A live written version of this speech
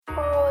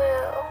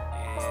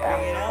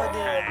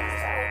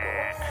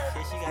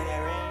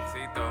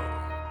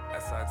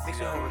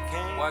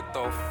What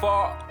the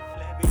fuck?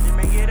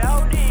 Get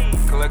out then.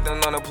 Collecting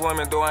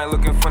unemployment, though I ain't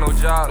looking for no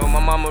job. No, my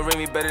mama read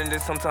me better than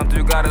this, sometimes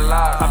you gotta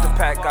lie. Pop the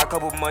pack, got a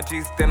couple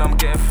munchies, then I'm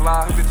getting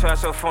fly. Took the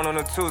trash up front on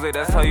a Tuesday,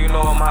 that's how you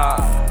know I'm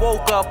high.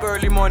 Woke up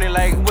early morning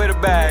like with a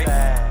bag.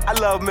 I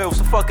love milk,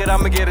 so fuck it,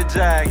 I'ma get a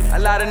jag. A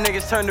lot of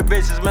niggas turn to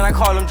bitches, man, I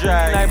call them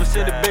drag.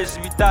 9% of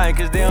bitches be dying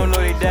cause they don't know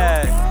they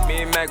dad.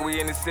 Me and Mac, we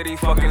in the city,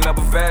 fucking up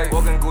a bag.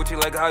 Walking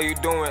Gucci like how you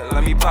doing,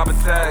 let me pop a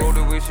tag. Roll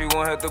the way she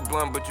won't hit the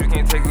blunt, but you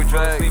can't take a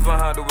drag. Sleep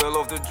behind the wheel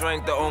off the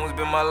drink, that almost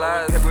been my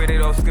last. Every day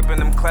though, skipping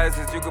them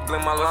classes, you could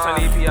blame my life.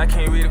 On EP, I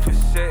can't read it for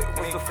shit,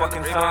 what's the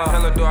fucking time?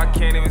 Tell her though, I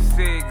can't even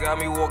see it, got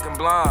me walking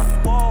blind.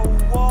 Whoa,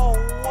 whoa,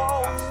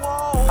 whoa,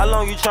 whoa. How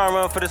long you tryna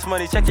run for this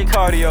money? Check your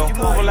cardio. You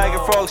moving like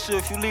a frog, so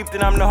if you leap,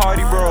 then I'm the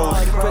Hardy Bros.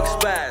 Quick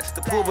spaz,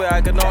 the pool boy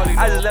I can only.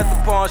 I just left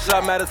the pawn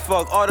shop, mad as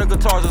fuck. All the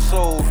guitars are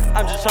sold.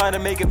 I'm just trying to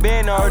make a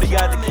band, I already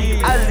got the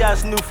keys. I just got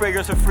some new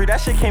fragrance for free,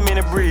 that shit came in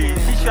a breeze.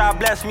 She tried to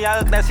blast me, I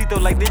looked at Sito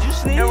like, did you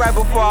sneeze? And right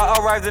before I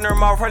arrived in her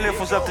mouth, her lip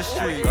was up the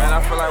street. Man,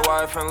 I feel like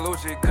YF and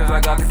Lucci, cause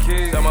I got the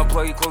keys. Got my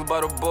plug, he close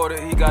by the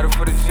border, he got it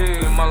for the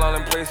cheese. My line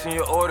in place in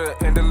your order,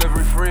 and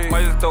delivery free.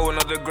 Might just throw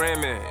another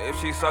gram in, if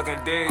she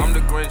sucking dick. I'm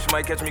the Grinch,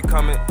 might catch me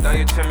coming down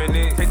your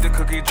chimney. Take the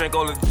cookie, drink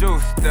all the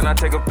juice, then I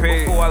take a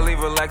pig. Before I leave,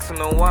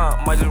 relaxing on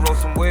wine, might just roll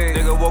some weed.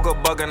 Nigga woke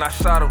up bugging, I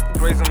shot him,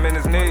 grazed him in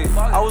his knee.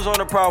 I was on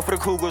the prowl for the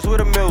Cougars with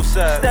a milk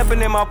sack.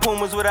 Stepping in my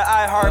Pumas with an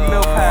I Heart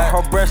milk hat.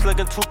 Her breast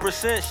looking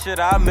 2%, shit,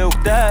 I milk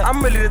that.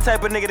 I'm really the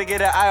type of nigga to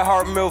get an I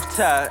Heart milk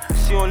tat.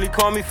 She only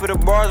call me for the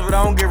bars, but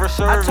I don't give her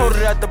service. I told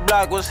her that the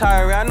block was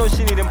hiring, I know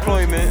she need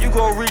employment. You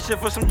go reaching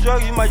for some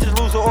drugs, you might just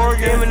lose an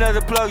organ. Give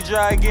another plug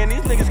dry again,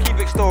 these niggas keep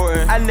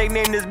extorting. I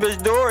nicknamed this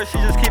bitch Dora, she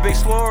just keep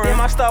exploring.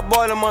 Damn, I stopped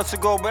balling months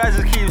ago, but I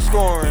just keep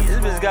scoring. This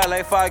bitch got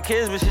like 5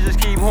 kids, but she just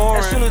keep whoring.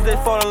 As soon as they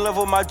fall in love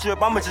with my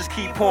drip, I'ma just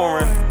keep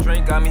pouring.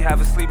 Drink got me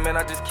half asleep, man,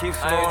 I just keep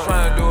snoring. I ain't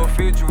trying to do a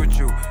feature with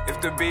you, if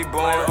the beat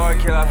born.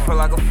 R-Kill, I feel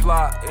like a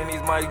fly, and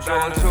these mic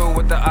Jordan. Into it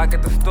with the eye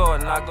at the store,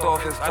 knocked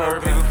off his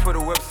turban. Maybe for the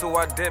whip, so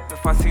I dip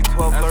if I see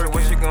 12 lurking.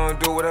 What she gonna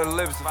do with her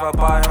lips if I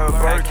buy her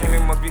bird? Came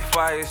in, must be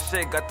fire as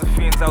shit, got the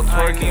fiends out twerking.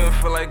 I ain't even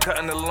feel like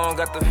cutting the lawn,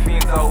 got the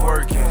fiends out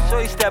working. So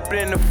he stepping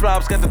in the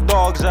flops, got the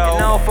dogs out.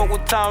 And I don't fuck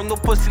with time, no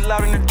pussy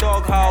loud in the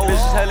doghouse. Bitch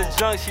is hella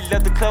drunk, she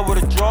left the club with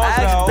her drawers out.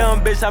 I asked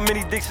dumb bitch how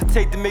many dicks it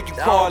take to make you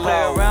call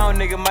out. Play around,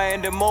 nigga, might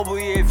end up mobile,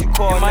 yeah, if you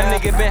call out. My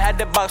nigga been at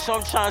the box, so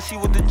I'm trying to see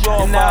what the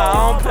draw about. Nah,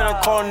 I don't plan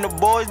on calling the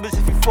boys, bitch,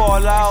 if you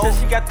fall out. She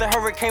said she got the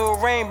hurricane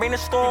with rain, bring the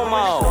storm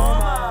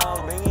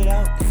out. Bring it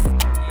out.